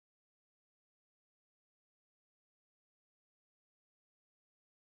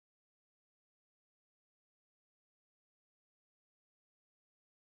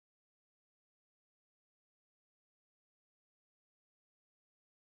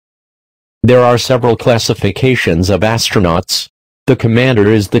There are several classifications of astronauts. The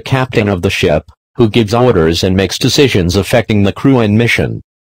commander is the captain of the ship, who gives orders and makes decisions affecting the crew and mission.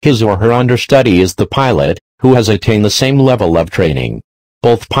 His or her understudy is the pilot, who has attained the same level of training.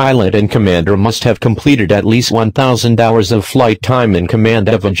 Both pilot and commander must have completed at least 1,000 hours of flight time in command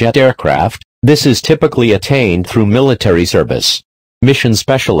of a jet aircraft. This is typically attained through military service. Mission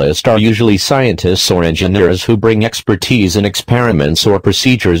specialists are usually scientists or engineers who bring expertise in experiments or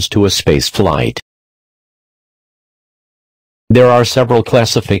procedures to a space flight. There are several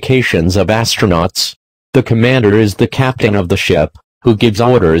classifications of astronauts. The commander is the captain of the ship, who gives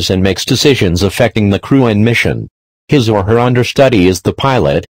orders and makes decisions affecting the crew and mission. His or her understudy is the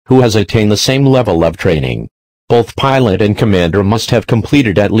pilot, who has attained the same level of training. Both pilot and commander must have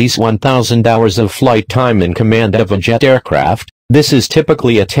completed at least 1,000 hours of flight time in command of a jet aircraft. This is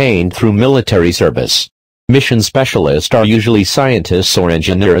typically attained through military service. Mission specialists are usually scientists or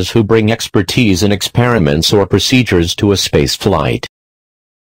engineers who bring expertise in experiments or procedures to a space flight.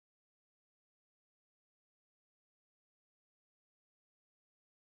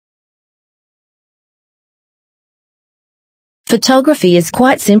 Photography is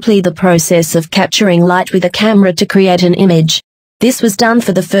quite simply the process of capturing light with a camera to create an image. This was done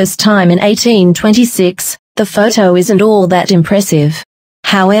for the first time in 1826. The photo isn't all that impressive.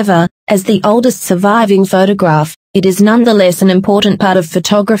 However, as the oldest surviving photograph, it is nonetheless an important part of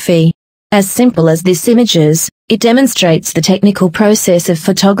photography. As simple as this image is, it demonstrates the technical process of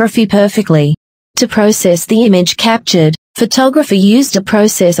photography perfectly. To process the image captured, photographer used a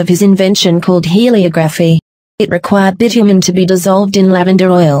process of his invention called heliography. It required bitumen to be dissolved in lavender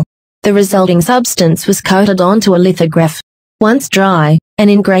oil. The resulting substance was coated onto a lithograph. Once dry, an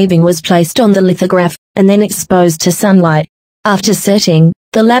engraving was placed on the lithograph, and then exposed to sunlight. After setting,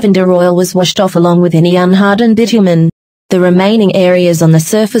 the lavender oil was washed off along with any unhardened bitumen. The remaining areas on the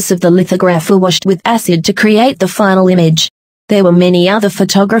surface of the lithograph were washed with acid to create the final image. There were many other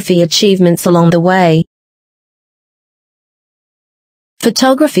photography achievements along the way.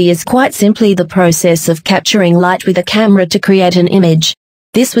 Photography is quite simply the process of capturing light with a camera to create an image.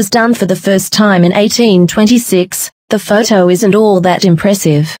 This was done for the first time in 1826. The photo isn't all that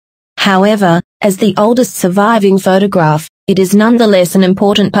impressive. However, as the oldest surviving photograph, it is nonetheless an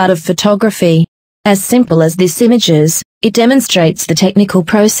important part of photography. As simple as this image is, it demonstrates the technical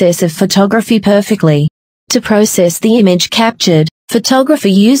process of photography perfectly. To process the image captured, photographer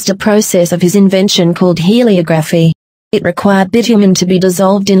used a process of his invention called heliography. It required bitumen to be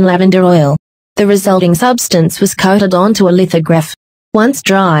dissolved in lavender oil. The resulting substance was coated onto a lithograph. Once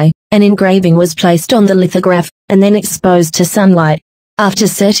dry, an engraving was placed on the lithograph, and then exposed to sunlight. After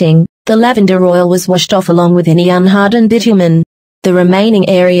setting, the lavender oil was washed off along with any unhardened bitumen. The remaining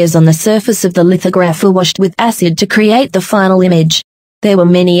areas on the surface of the lithograph were washed with acid to create the final image. There were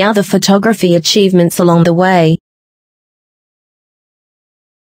many other photography achievements along the way.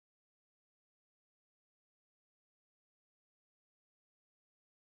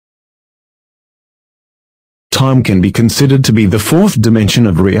 Time can be considered to be the fourth dimension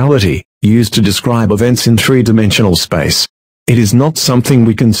of reality, used to describe events in three-dimensional space. It is not something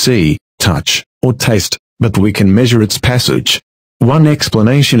we can see, touch, or taste, but we can measure its passage. One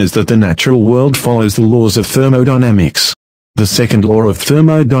explanation is that the natural world follows the laws of thermodynamics. The second law of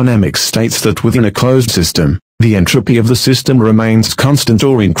thermodynamics states that within a closed system, the entropy of the system remains constant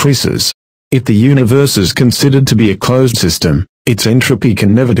or increases. If the universe is considered to be a closed system, its entropy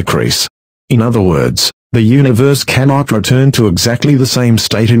can never decrease. In other words, the universe cannot return to exactly the same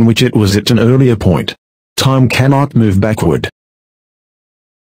state in which it was at an earlier point. Time cannot move backward.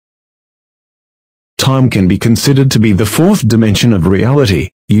 Time can be considered to be the fourth dimension of reality,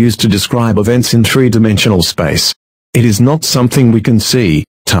 used to describe events in three-dimensional space. It is not something we can see,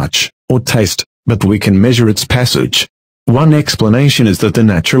 touch, or taste, but we can measure its passage. One explanation is that the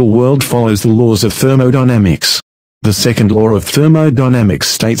natural world follows the laws of thermodynamics. The second law of thermodynamics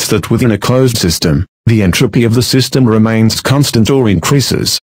states that within a closed system, the entropy of the system remains constant or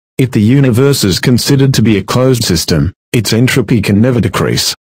increases. If the universe is considered to be a closed system, its entropy can never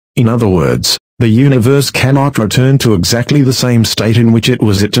decrease. In other words, the universe cannot return to exactly the same state in which it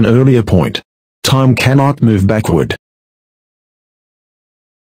was at an earlier point. Time cannot move backward.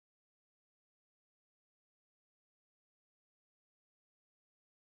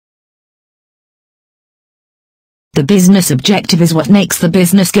 The business objective is what makes the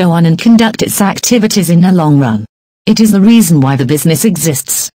business go on and conduct its activities in the long run. It is the reason why the business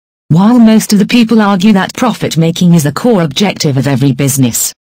exists. While most of the people argue that profit-making is the core objective of every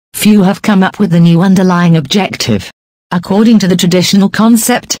business, few have come up with a new underlying objective. According to the traditional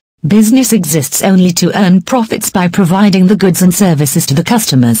concept, business exists only to earn profits by providing the goods and services to the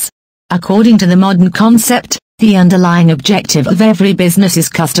customers. According to the modern concept, the underlying objective of every business is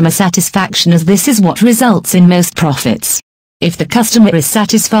customer satisfaction, as this is what results in most profits. If the customer is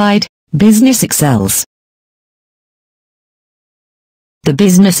satisfied, business excels. The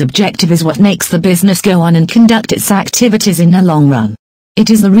business objective is what makes the business go on and conduct its activities in the long run. It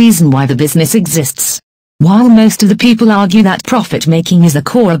is the reason why the business exists. While most of the people argue that profit-making is the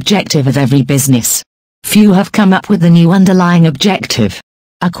core objective of every business, few have come up with the new underlying objective.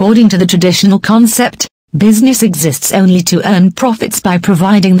 According to the traditional concept, business exists only to earn profits by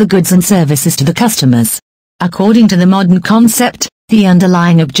providing the goods and services to the customers. According to the modern concept, the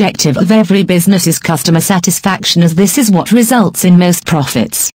underlying objective of every business is customer satisfaction, as this is what results in most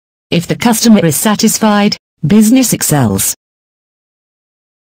profits. If the customer is satisfied, business excels.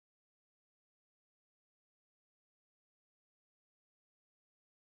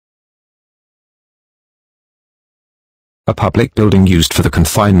 A public building used for the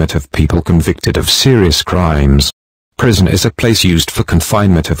confinement of people convicted of serious crimes. Prison is a place used for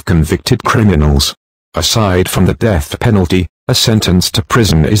confinement of convicted criminals. Aside from the death penalty, a sentence to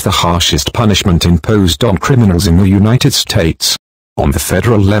prison is the harshest punishment imposed on criminals in the United States. On the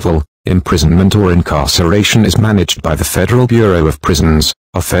federal level, imprisonment or incarceration is managed by the Federal Bureau of Prisons,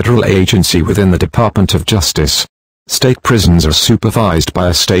 a federal agency within the Department of Justice. State prisons are supervised by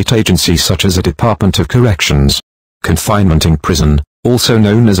a state agency such as a Department of Corrections. Confinement in prison, also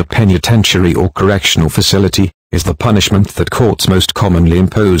known as a penitentiary or correctional facility, is the punishment that courts most commonly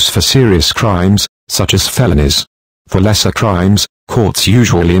impose for serious crimes, such as felonies. For lesser crimes, courts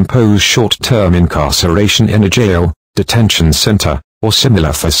usually impose short-term incarceration in a jail, detention center, or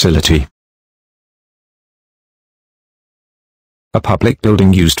similar facility. A public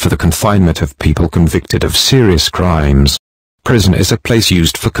building used for the confinement of people convicted of serious crimes. Prison is a place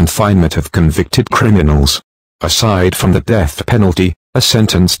used for confinement of convicted criminals. Aside from the death penalty, a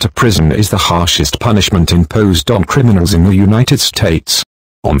sentence to prison is the harshest punishment imposed on criminals in the United States.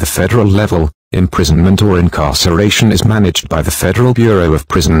 On the federal level, imprisonment or incarceration is managed by the Federal Bureau of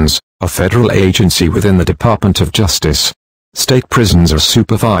Prisons, a federal agency within the Department of Justice. State prisons are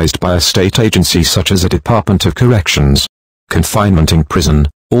supervised by a state agency such as a Department of Corrections. Confinement in prison,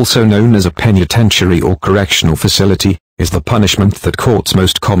 also known as a penitentiary or correctional facility, is the punishment that courts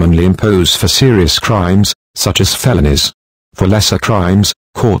most commonly impose for serious crimes, such as felonies. For lesser crimes,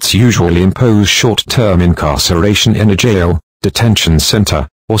 courts usually impose short-term incarceration in a jail, detention center,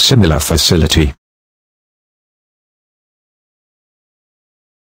 or similar facility.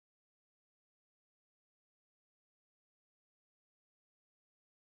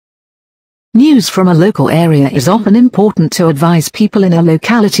 News from a local area is often important to advise people in a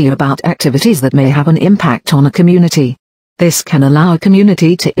locality about activities that may have an impact on a community. This can allow a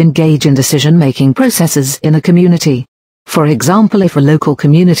community to engage in decision-making processes in a community. For example, if a local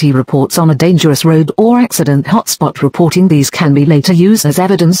community reports on a dangerous road or accident hotspot, reporting these can be later used as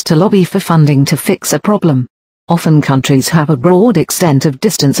evidence to lobby for funding to fix a problem. Often countries have a broad extent of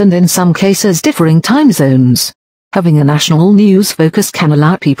distance and in some cases differing time zones. Having a national news focus can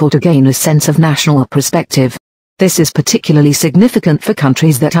allow people to gain a sense of national perspective. This is particularly significant for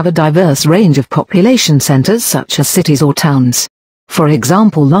countries that have a diverse range of population centers such as cities or towns. For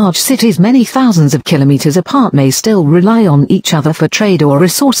example, large cities many thousands of kilometers apart may still rely on each other for trade or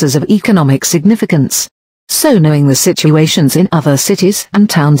resources of economic significance. So knowing the situations in other cities and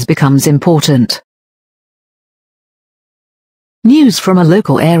towns becomes important. News from a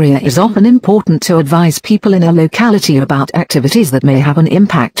local area is often important to advise people in a locality about activities that may have an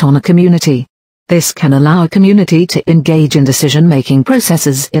impact on a community. This can allow a community to engage in decision-making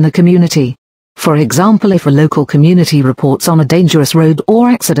processes in a community. For example, if a local community reports on a dangerous road or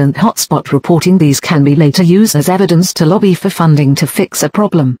accident hotspot, reporting these can be later used as evidence to lobby for funding to fix a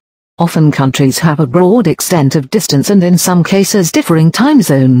problem. Often countries have a broad extent of distance and in some cases differing time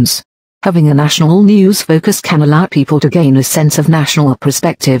zones. Having a national news focus can allow people to gain a sense of national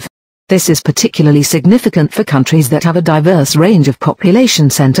perspective. This is particularly significant for countries that have a diverse range of population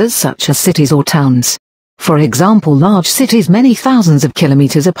centers such as cities or towns. For example, large cities many thousands of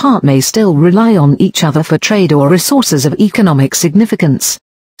kilometers apart may still rely on each other for trade or resources of economic significance.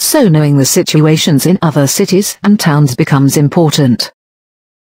 So knowing the situations in other cities and towns becomes important.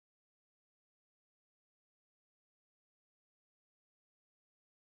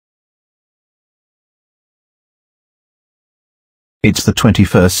 It's the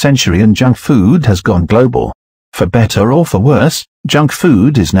 21st century and junk food has gone global. For better or for worse, junk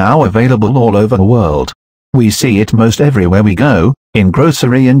food is now available all over the world. We see it most everywhere we go, in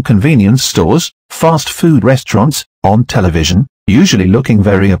grocery and convenience stores, fast food restaurants, on television, usually looking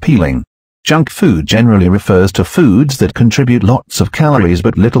very appealing. Junk food generally refers to foods that contribute lots of calories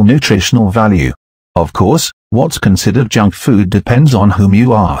but little nutritional value. Of course, what's considered junk food depends on whom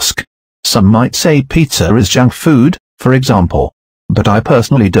you ask. Some might say pizza is junk food, for example. But I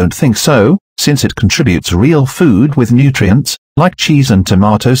personally don't think so, since it contributes real food with nutrients, like cheese and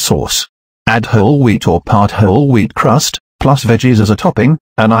tomato sauce. Add whole wheat or part whole wheat crust, plus veggies as a topping,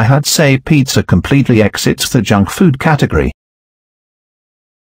 and I'd say pizza completely exits the junk food category.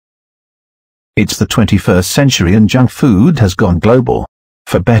 It's the 21st century and junk food has gone global.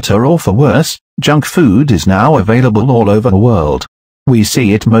 For better or for worse, junk food is now available all over the world. We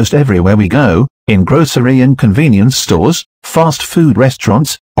see it most everywhere we go, in grocery and convenience stores, fast food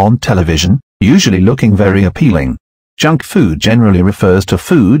restaurants, on television, usually looking very appealing. Junk food generally refers to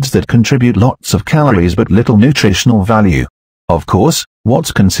foods that contribute lots of calories but little nutritional value. Of course,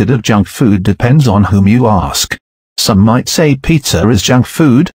 what's considered junk food depends on whom you ask. Some might say pizza is junk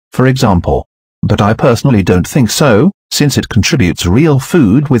food, for example. But I personally don't think so, since it contributes real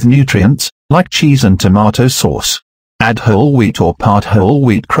food with nutrients, like cheese and tomato sauce. Add whole wheat or part whole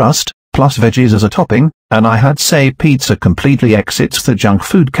wheat crust, plus veggies as a topping, and I'd say pizza completely exits the junk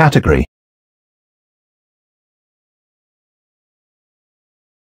food category.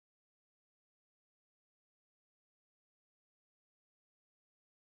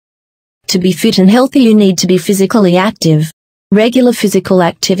 To be fit and healthy, you need to be physically active. Regular physical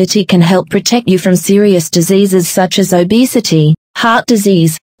activity can help protect you from serious diseases such as obesity, heart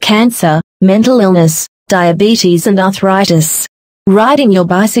disease, cancer, mental illness, diabetes and arthritis. Riding your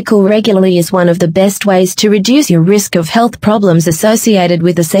bicycle regularly is one of the best ways to reduce your risk of health problems associated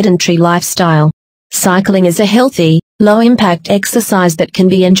with a sedentary lifestyle. Cycling is a healthy, low-impact exercise that can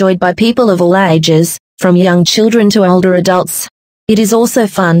be enjoyed by people of all ages, from young children to older adults. It is also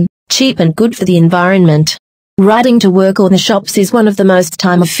fun, cheap and good for the environment. Riding to work or the shops is one of the most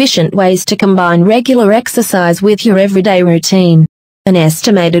time-efficient ways to combine regular exercise with your everyday routine. An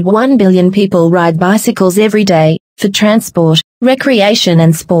estimated 1 billion people ride bicycles every day, for transport, recreation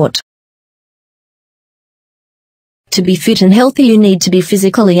and sport. To be fit and healthy, you need to be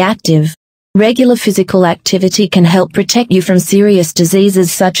physically active. Regular physical activity can help protect you from serious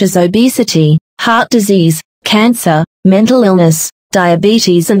diseases such as obesity, heart disease, cancer, mental illness,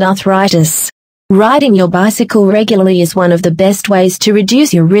 diabetes and arthritis. Riding your bicycle regularly is one of the best ways to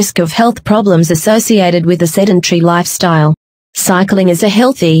reduce your risk of health problems associated with a sedentary lifestyle. Cycling is a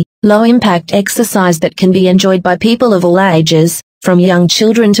healthy, low-impact exercise that can be enjoyed by people of all ages, from young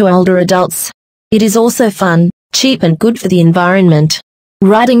children to older adults. It is also fun, cheap and good for the environment.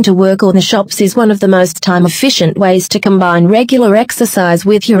 Riding to work or the shops is one of the most time-efficient ways to combine regular exercise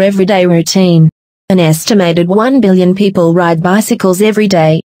with your everyday routine. An estimated 1 billion people ride bicycles every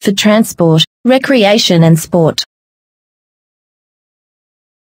day, for transport, recreation and sport.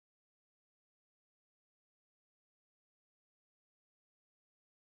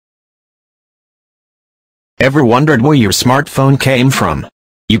 Ever wondered where your smartphone came from?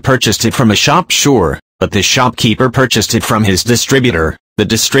 You purchased it from a shop, sure, but the shopkeeper purchased it from his distributor, the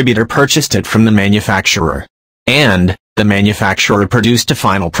distributor purchased it from the manufacturer. And, the manufacturer produced a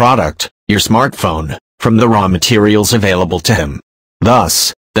final product, your smartphone, from the raw materials available to him.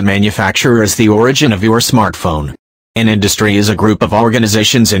 Thus, the manufacturer is the origin of your smartphone. An industry is a group of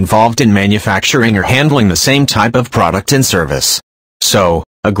organizations involved in manufacturing or handling the same type of product and service. So,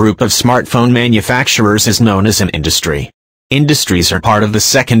 a group of smartphone manufacturers is known as an industry. Industries are part of the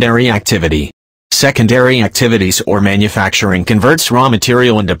secondary activity. Secondary activities or manufacturing converts raw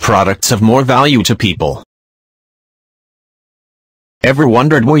material into products of more value to people. Ever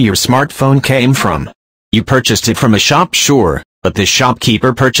wondered where your smartphone came from? You purchased it from a shop, sure, but the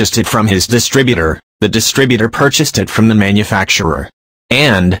shopkeeper purchased it from his distributor, the distributor purchased it from the manufacturer.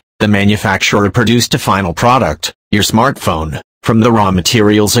 And, the manufacturer produced a final product, your smartphone, from the raw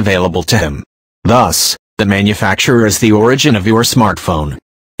materials available to him. Thus, the manufacturer is the origin of your smartphone.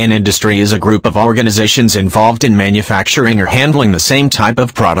 An industry is a group of organizations involved in manufacturing or handling the same type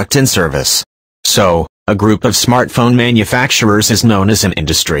of product and service. So, a group of smartphone manufacturers is known as an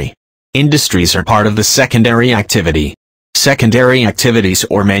industry. Industries are part of the secondary activity. Secondary activities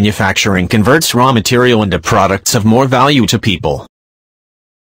or manufacturing converts raw material into products of more value to people.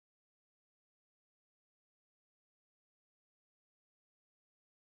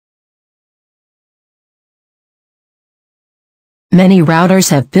 Many routers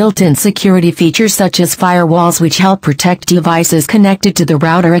have built-in security features such as firewalls which help protect devices connected to the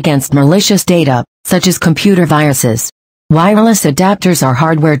router against malicious data, such as computer viruses. Wireless adapters are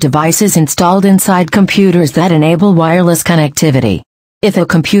hardware devices installed inside computers that enable wireless connectivity. If a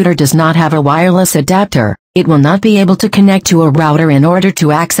computer does not have a wireless adapter, It will not be able to connect to a router in order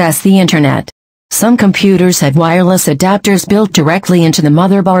to access the internet. Some computers have wireless adapters built directly into the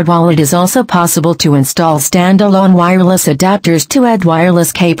motherboard, while it is also possible to install standalone wireless adapters to add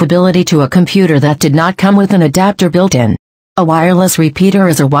wireless capability to a computer that did not come with an adapter built in. A wireless repeater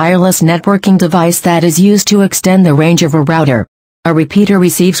is a wireless networking device that is used to extend the range of a router. A repeater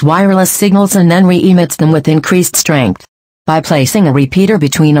receives wireless signals and then re-emits them with increased strength. By placing a repeater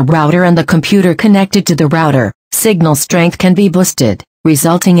between a router and the computer connected to the router, signal strength can be boosted,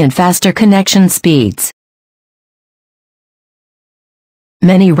 resulting in faster connection speeds.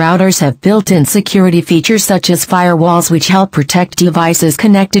 Many routers have built-in security features such as firewalls, which help protect devices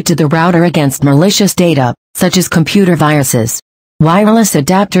connected to the router against malicious data, such as computer viruses. Wireless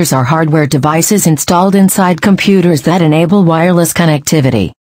adapters are hardware devices installed inside computers that enable wireless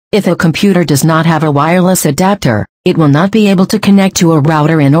connectivity. If a computer does not have a wireless adapter, it will not be able to connect to a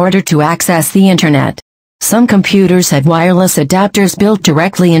router in order to access the internet. Some computers have wireless adapters built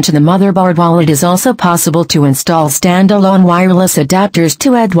directly into the motherboard, while it is also possible to install standalone wireless adapters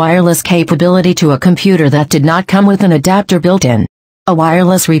to add wireless capability to a computer that did not come with an adapter built in. A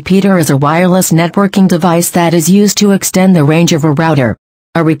wireless repeater is a wireless networking device that is used to extend the range of a router.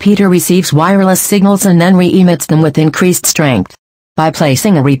 A repeater receives wireless signals and then re-emits them with increased strength. By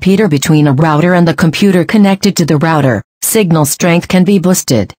placing a repeater between a router and the computer connected to the router, signal strength can be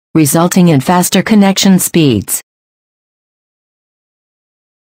boosted, resulting in faster connection speeds.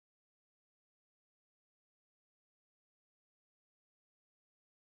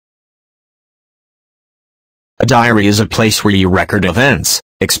 A diary is a place where you record events,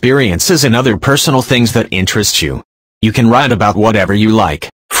 experiences and other personal things that interest you. You can write about whatever you like,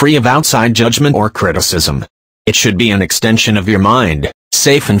 free of outside judgment or criticism. It should be an extension of your mind,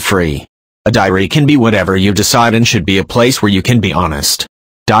 safe and free. A diary can be whatever you decide and should be a place where you can be honest.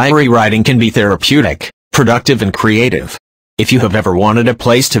 Diary writing can be therapeutic, productive and creative. If you have ever wanted a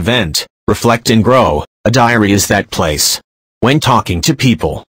place to vent, reflect and grow, a diary is that place. When talking to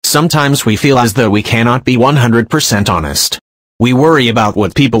people, sometimes we feel as though we cannot be 100% honest. We worry about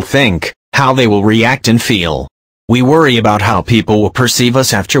what people think, how they will react and feel. We worry about how people will perceive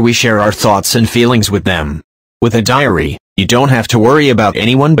us after we share our thoughts and feelings with them. With a diary, you don't have to worry about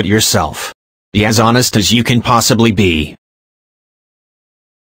anyone but yourself. Be as honest as you can possibly be.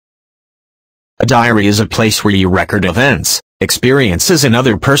 A diary is a place where you record events, experiences and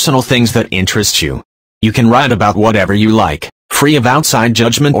other personal things that interest you. You can write about whatever you like, free of outside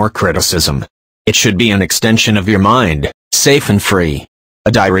judgment or criticism. It should be an extension of your mind, safe and free.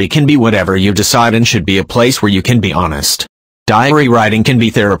 A diary can be whatever you decide and should be a place where you can be honest. Diary writing can be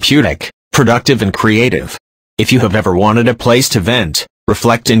therapeutic, productive and creative. If you have ever wanted a place to vent,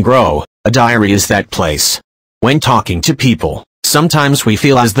 reflect and grow, a diary is that place. When talking to people, sometimes we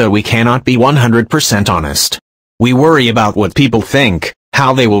feel as though we cannot be 100% honest. We worry about what people think,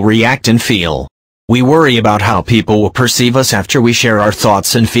 how they will react and feel. We worry about how people will perceive us after we share our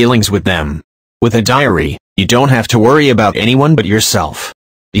thoughts and feelings with them. With a diary, you don't have to worry about anyone but yourself.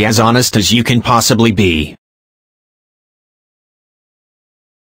 Be as honest as you can possibly be.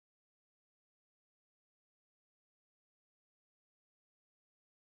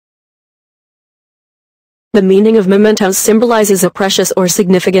 The meaning of mementos symbolizes a precious or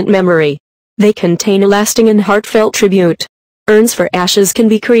significant memory. They contain a lasting and heartfelt tribute. Urns for ashes can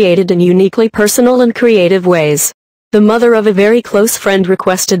be created in uniquely personal and creative ways. The mother of a very close friend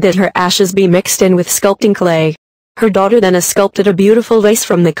requested that her ashes be mixed in with sculpting clay. Her daughter then sculpted a beautiful vase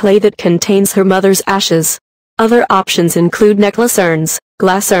from the clay that contains her mother's ashes. Other options include necklace urns,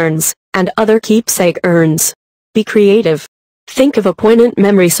 glass urns, and other keepsake urns. Be creative. Think of a poignant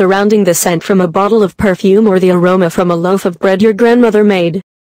memory surrounding the scent from a bottle of perfume or the aroma from a loaf of bread your grandmother made.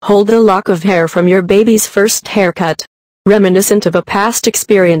 Hold a lock of hair from your baby's first haircut. Reminiscent of a past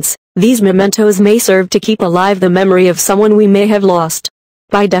experience, these mementos may serve to keep alive the memory of someone we may have lost.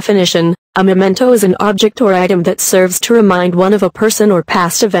 By definition, a memento is an object or item that serves to remind one of a person or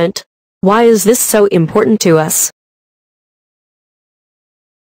past event. Why is this so important to us?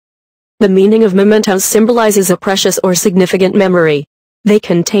 The meaning of mementos symbolizes a precious or significant memory. They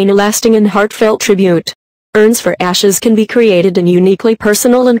contain a lasting and heartfelt tribute. Urns for ashes can be created in uniquely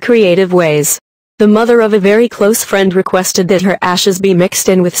personal and creative ways. The mother of a very close friend requested that her ashes be mixed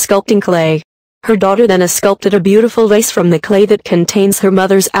in with sculpting clay. Her daughter then sculpted a beautiful vase from the clay that contains her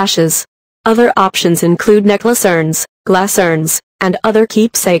mother's ashes. Other options include necklace urns, glass urns, and other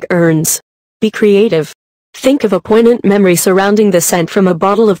keepsake urns. Be creative. Think of a poignant memory surrounding the scent from a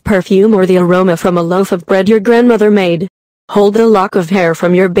bottle of perfume or the aroma from a loaf of bread your grandmother made. Hold a lock of hair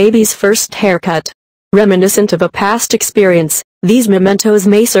from your baby's first haircut. Reminiscent of a past experience, These mementos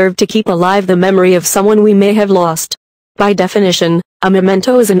may serve to keep alive the memory of someone we may have lost. By definition, a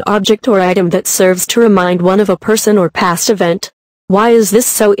memento is an object or item that serves to remind one of a person or past event. Why is this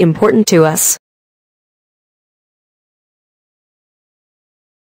so important to us?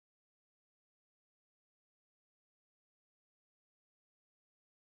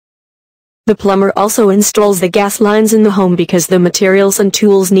 The plumber also installs the gas lines in the home because the materials and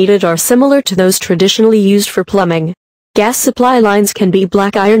tools needed are similar to those traditionally used for plumbing. Gas supply lines can be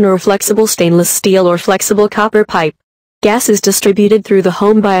black iron or flexible stainless steel or flexible copper pipe. Gas is distributed through the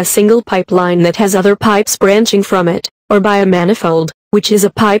home by a single pipeline that has other pipes branching from it, or by a manifold, which is a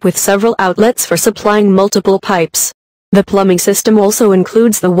pipe with several outlets for supplying multiple pipes. The plumbing system also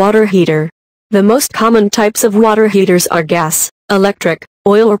includes the water heater. The most common types of water heaters are gas, electric,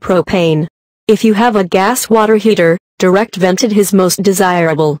 oil or propane. If you have a gas water heater, direct vented is most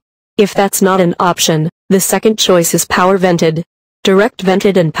desirable. If that's not an option, the second choice is power vented. Direct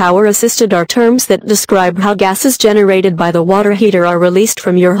vented and power assisted are terms that describe how gases generated by the water heater are released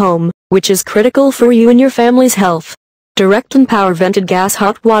from your home, which is critical for you and your family's health. Direct and power vented gas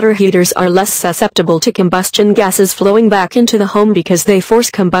hot water heaters are less susceptible to combustion gases flowing back into the home because they force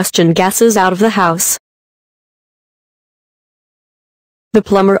combustion gases out of the house. The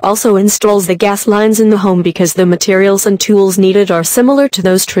plumber also installs the gas lines in the home because the materials and tools needed are similar to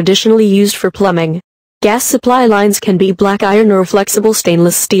those traditionally used for plumbing. Gas supply lines can be black iron or flexible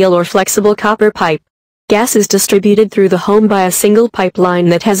stainless steel or flexible copper pipe. Gas is distributed through the home by a single pipeline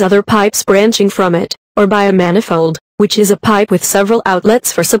that has other pipes branching from it, or by a manifold, which is a pipe with several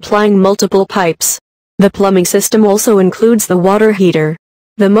outlets for supplying multiple pipes. The plumbing system also includes the water heater.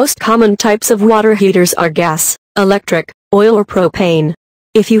 The most common types of water heaters are gas, electric, oil or propane.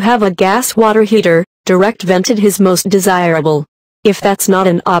 If you have a gas water heater, direct vented is most desirable. If that's not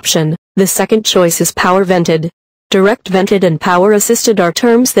an option, the second choice is power vented. Direct vented and power assisted are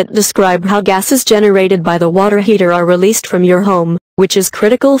terms that describe how gases generated by the water heater are released from your home, which is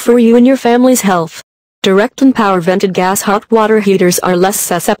critical for you and your family's health. Direct and power vented gas hot water heaters are less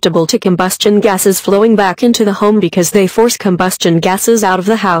susceptible to combustion gases flowing back into the home because they force combustion gases out of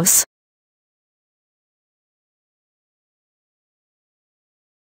the house.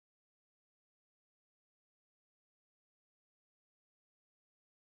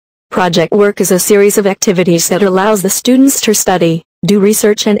 Project work is a series of activities that allows the students to study, do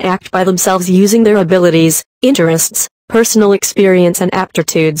research and act by themselves using their abilities, interests, personal experience and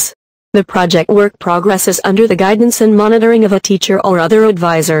aptitudes. The project work progresses under the guidance and monitoring of a teacher or other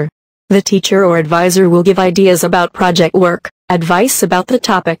advisor. The teacher or advisor will give ideas about project work, advice about the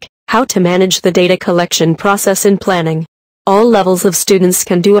topic, how to manage the data collection process and planning. All levels of students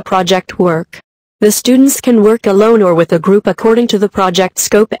can do a project work. The students can work alone or with a group according to the project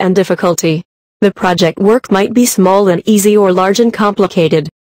scope and difficulty. The project work might be small and easy or large and complicated.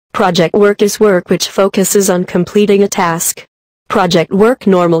 Project work is work which focuses on completing a task. Project work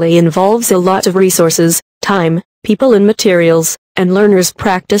normally involves a lot of resources, time, people and materials, and learners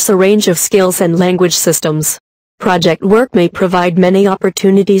practice a range of skills and language systems. Project work may provide many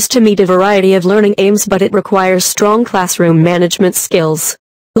opportunities to meet a variety of learning aims, but it requires strong classroom management skills.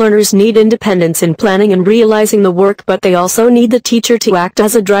 Learners need independence in planning and realizing the work, but they also need the teacher to act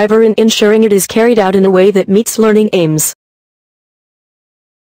as a driver in ensuring it is carried out in a way that meets learning aims.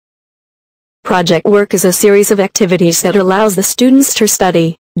 Project work is a series of activities that allows the students to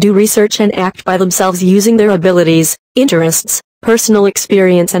study, do research and act by themselves using their abilities, interests, personal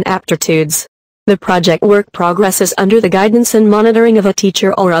experience and aptitudes. The project work progresses under the guidance and monitoring of a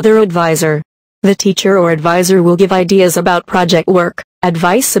teacher or other advisor. The teacher or advisor will give ideas about project work,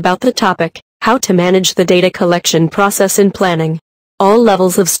 advice about the topic, how to manage the data collection process and planning. All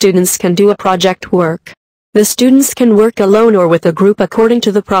levels of students can do a project work. The students can work alone or with a group according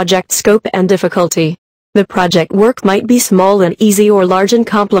to the project scope and difficulty. The project work might be small and easy or large and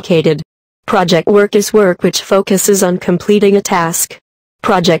complicated. Project work is work which focuses on completing a task.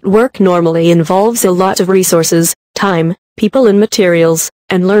 Project work normally involves a lot of resources, time, people and materials,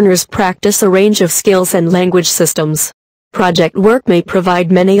 and learners practice a range of skills and language systems. Project work may provide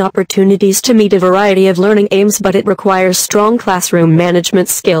many opportunities to meet a variety of learning aims, but it requires strong classroom management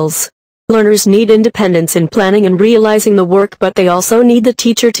skills. Learners need independence in planning and realizing the work, but they also need the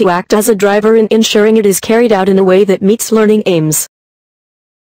teacher to act as a driver in ensuring it is carried out in a way that meets learning aims.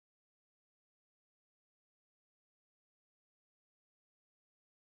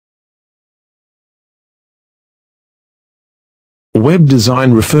 Web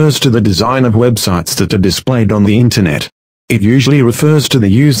design refers to the design of websites that are displayed on the Internet. It usually refers to the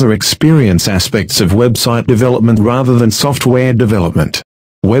user experience aspects of website development rather than software development.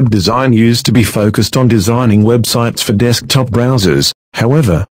 Web design used to be focused on designing websites for desktop browsers.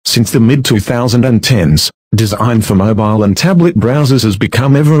 However, since the mid-2010s, design for mobile and tablet browsers has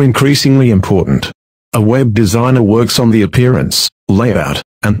become ever increasingly important. A web designer works on the appearance, layout,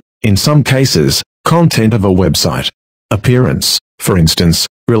 and, in some cases, content of a website. Appearance, for instance,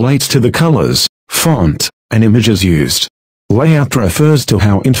 relates to the colors, font, and images used. Layout refers to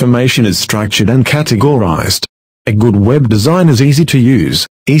how information is structured and categorized. A good web design is easy to use,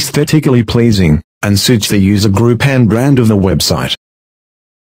 aesthetically pleasing, and suits the user group and brand of the website.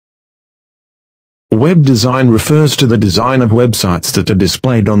 Web design refers to the design of websites that are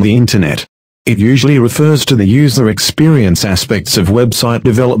displayed on the Internet. It usually refers to the user experience aspects of website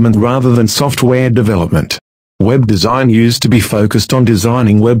development rather than software development. Web design used to be focused on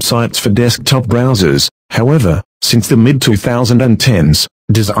designing websites for desktop browsers. However, since the mid-2010s,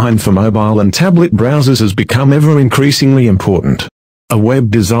 design for mobile and tablet browsers has become ever increasingly important. A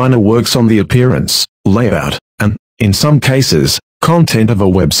web designer works on the appearance, layout, and, in some cases, content of a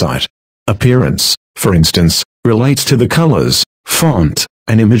website. Appearance, for instance, relates to the colors, font,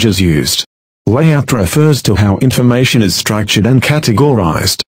 and images used. Layout refers to how information is structured and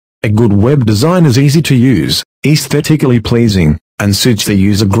categorized. A good web design is easy to use, aesthetically pleasing, and suits the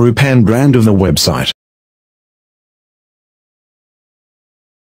user group and brand of the website.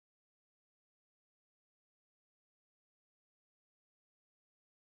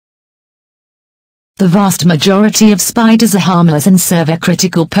 The vast majority of spiders are harmless and serve a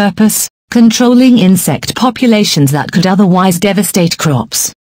critical purpose, controlling insect populations that could otherwise devastate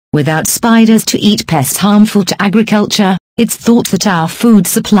crops. Without spiders to eat pests harmful to agriculture, it's thought that our food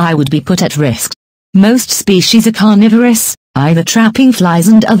supply would be put at risk. Most species are carnivorous, either trapping flies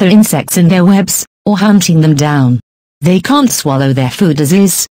and other insects in their webs, or hunting them down. They can't swallow their food as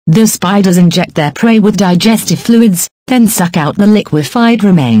is. The spiders inject their prey with digestive fluids, then suck out the liquefied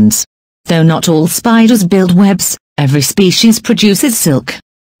remains. Though not all spiders build webs, every species produces silk.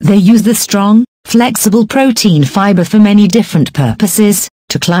 They use the strong, flexible protein fiber for many different purposes: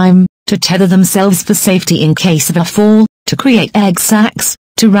 to climb, to tether themselves for safety in case of a fall, to create egg sacs,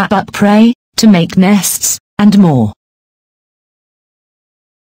 to wrap up prey, to make nests, and more.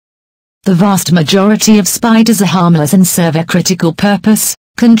 The vast majority of spiders are harmless and serve a critical purpose,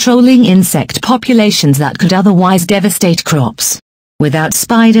 controlling insect populations that could otherwise devastate crops. Without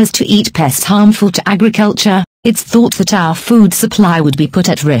spiders to eat pests harmful to agriculture, it's thought that our food supply would be put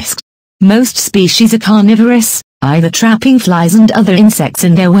at risk. Most species are carnivorous, either trapping flies and other insects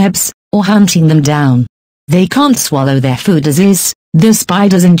in their webs, or hunting them down. They can't swallow their food as is. The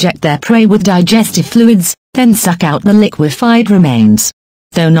spiders inject their prey with digestive fluids, then suck out the liquefied remains.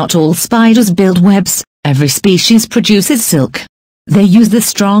 Though not all spiders build webs, every species produces silk. They use the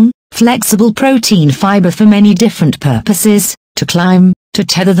strong, flexible protein fiber for many different purposes: to climb, to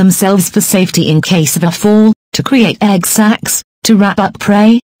tether themselves for safety in case of a fall, to create egg sacs, to wrap up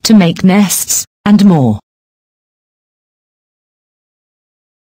prey, to make nests, and more.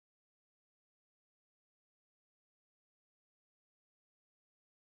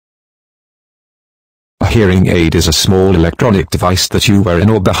 A hearing aid is a small electronic device that you wear in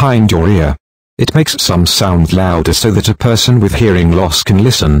or behind your ear. It makes some sound louder so that a person with hearing loss can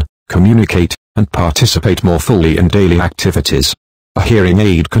listen, communicate, and participate more fully in daily activities. A hearing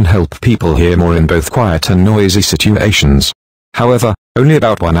aid can help people hear more in both quiet and noisy situations. However, only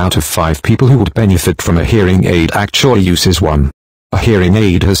about 1 out of 5 people who would benefit from a hearing aid actually uses one. A hearing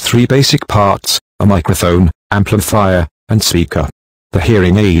aid has 3 basic parts: a microphone, amplifier, and speaker. The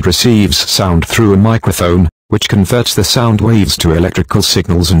hearing aid receives sound through a microphone, which converts the sound waves to electrical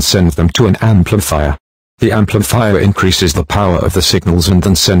signals and sends them to an amplifier. The amplifier increases the power of the signals and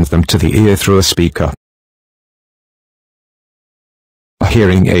then sends them to the ear through a speaker. A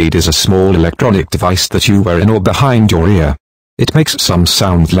hearing aid is a small electronic device that you wear in or behind your ear. It makes some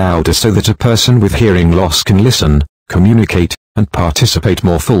sound louder so that a person with hearing loss can listen, communicate, and participate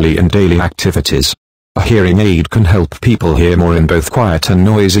more fully in daily activities. A hearing aid can help people hear more in both quiet and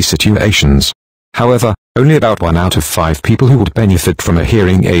noisy situations. However, only about 1 out of 5 people who would benefit from a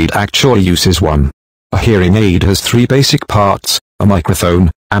hearing aid actually uses one. A hearing aid has 3 basic parts: a microphone,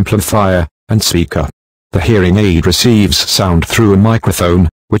 amplifier, and speaker. The hearing aid receives sound through a microphone,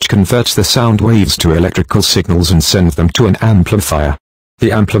 which converts the sound waves to electrical signals and sends them to an amplifier.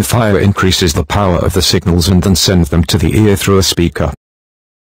 The amplifier increases the power of the signals and then sends them to the ear through a speaker.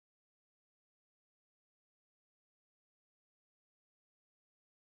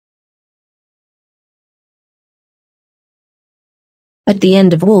 At the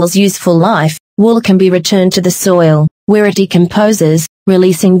end of wool's useful life, wool can be returned to the soil, where it decomposes,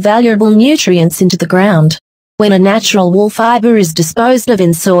 releasing valuable nutrients into the ground. When a natural wool fiber is disposed of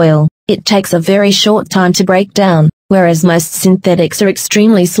in soil, it takes a very short time to break down, whereas most synthetics are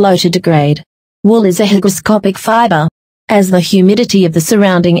extremely slow to degrade. Wool is a hygroscopic fiber. As the humidity of the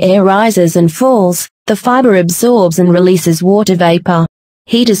surrounding air rises and falls, the fiber absorbs and releases water vapor.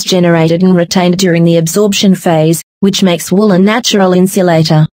 Heat is generated and retained during the absorption phase, which makes wool a natural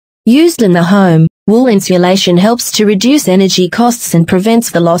insulator. Used in the home, wool insulation helps to reduce energy costs and prevents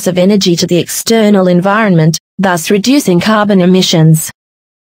the loss of energy to the external environment, thus reducing carbon emissions.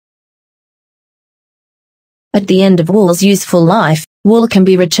 At the end of wool's useful life, wool can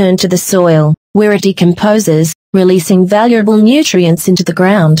be returned to the soil, where it decomposes, releasing valuable nutrients into the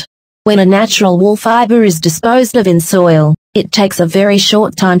ground. When a natural wool fiber is disposed of in soil, it takes a very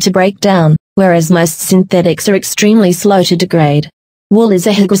short time to break down, whereas most synthetics are extremely slow to degrade. Wool is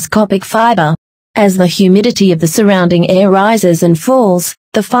a hygroscopic fiber. As the humidity of the surrounding air rises and falls,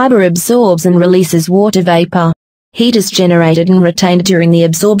 the fiber absorbs and releases water vapor. Heat is generated and retained during the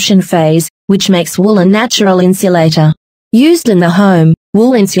absorption phase, which makes wool a natural insulator. Used in the home,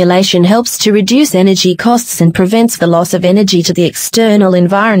 wool insulation helps to reduce energy costs and prevents the loss of energy to the external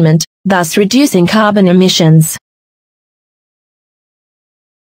environment, thus reducing carbon emissions.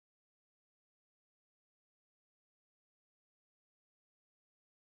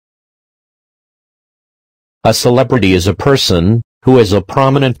 A celebrity is a person who has a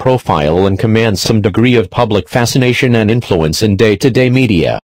prominent profile and commands some degree of public fascination and influence in day-to-day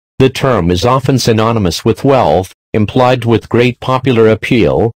media. The term is often synonymous with wealth, implied with great popular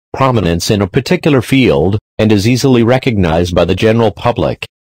appeal, prominence in a particular field, and is easily recognized by the general public.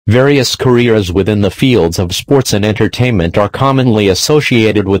 Various careers within the fields of sports and entertainment are commonly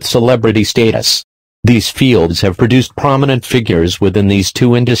associated with celebrity status. These fields have produced prominent figures within these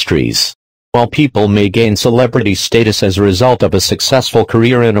two industries. While people may gain celebrity status as a result of a successful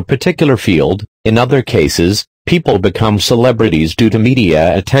career in a particular field, in other cases, people become celebrities due to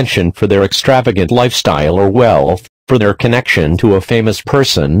media attention for their extravagant lifestyle or wealth, for their connection to a famous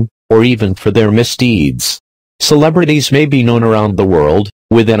person, or even for their misdeeds. Celebrities may be known around the world,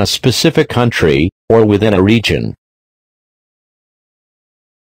 within a specific country, or within a region.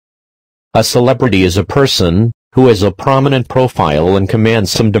 A celebrity is a person who has a prominent profile and commands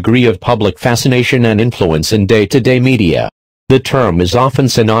some degree of public fascination and influence in day-to-day media. The term is often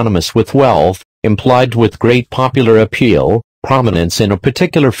synonymous with wealth, implied with great popular appeal, prominence in a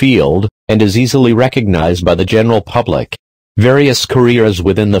particular field, and is easily recognized by the general public. Various careers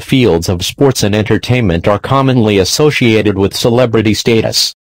within the fields of sports and entertainment are commonly associated with celebrity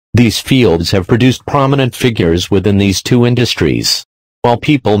status. These fields have produced prominent figures within these two industries. While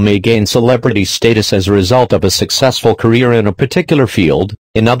people may gain celebrity status as a result of a successful career in a particular field,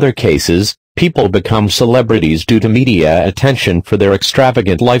 in other cases, people become celebrities due to media attention for their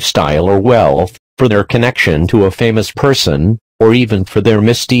extravagant lifestyle or wealth, for their connection to a famous person, or even for their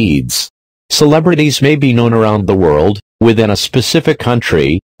misdeeds. Celebrities may be known around the world, within a specific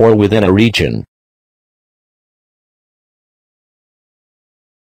country, or within a region.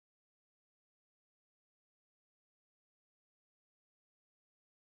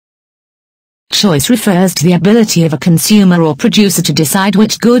 Choice refers to the ability of a consumer or producer to decide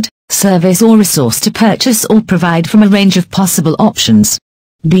which good, service or resource to purchase or provide from a range of possible options.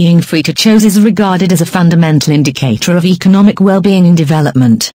 Being free to choose is regarded as a fundamental indicator of economic well-being and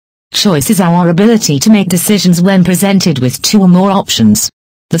development. Choice is our ability to make decisions when presented with two or more options.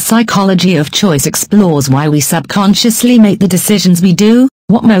 The psychology of choice explores why we subconsciously make the decisions we do,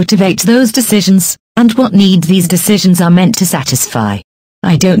 what motivates those decisions, and what needs these decisions are meant to satisfy.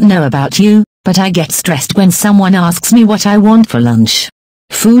 I don't know about you, but I get stressed when someone asks me what I want for lunch.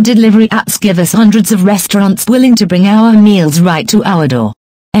 Food delivery apps give us hundreds of restaurants willing to bring our meals right to our door.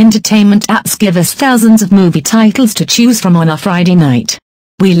 Entertainment apps give us thousands of movie titles to choose from on a Friday night.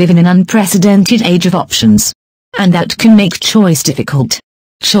 We live in an unprecedented age of options. And that can make choice difficult.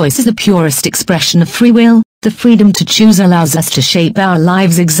 Choice is the purest expression of free will. The freedom to choose allows us to shape our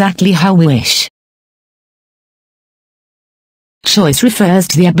lives exactly how we wish. Choice refers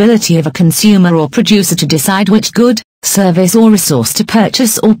to the ability of a consumer or producer to decide which good, service or resource to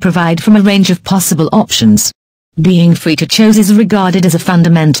purchase or provide from a range of possible options. Being free to choose is regarded as a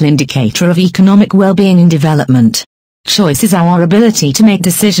fundamental indicator of economic well-being and development. Choice is our ability to make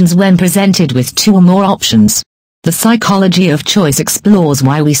decisions when presented with two or more options. The psychology of choice explores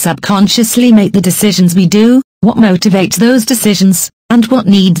why we subconsciously make the decisions we do, what motivates those decisions, and what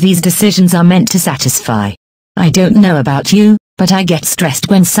needs these decisions are meant to satisfy. I don't know about you, but I get stressed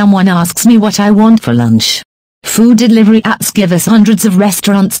when someone asks me what I want for lunch. Food delivery apps give us hundreds of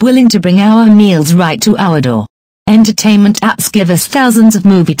restaurants willing to bring our meals right to our door. Entertainment apps give us thousands of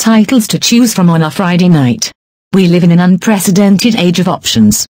movie titles to choose from on a Friday night. We live in an unprecedented age of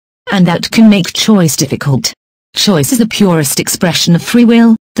options. And that can make choice difficult. Choice is the purest expression of free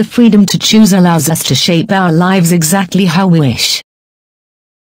will. The freedom to choose allows us to shape our lives exactly how we wish.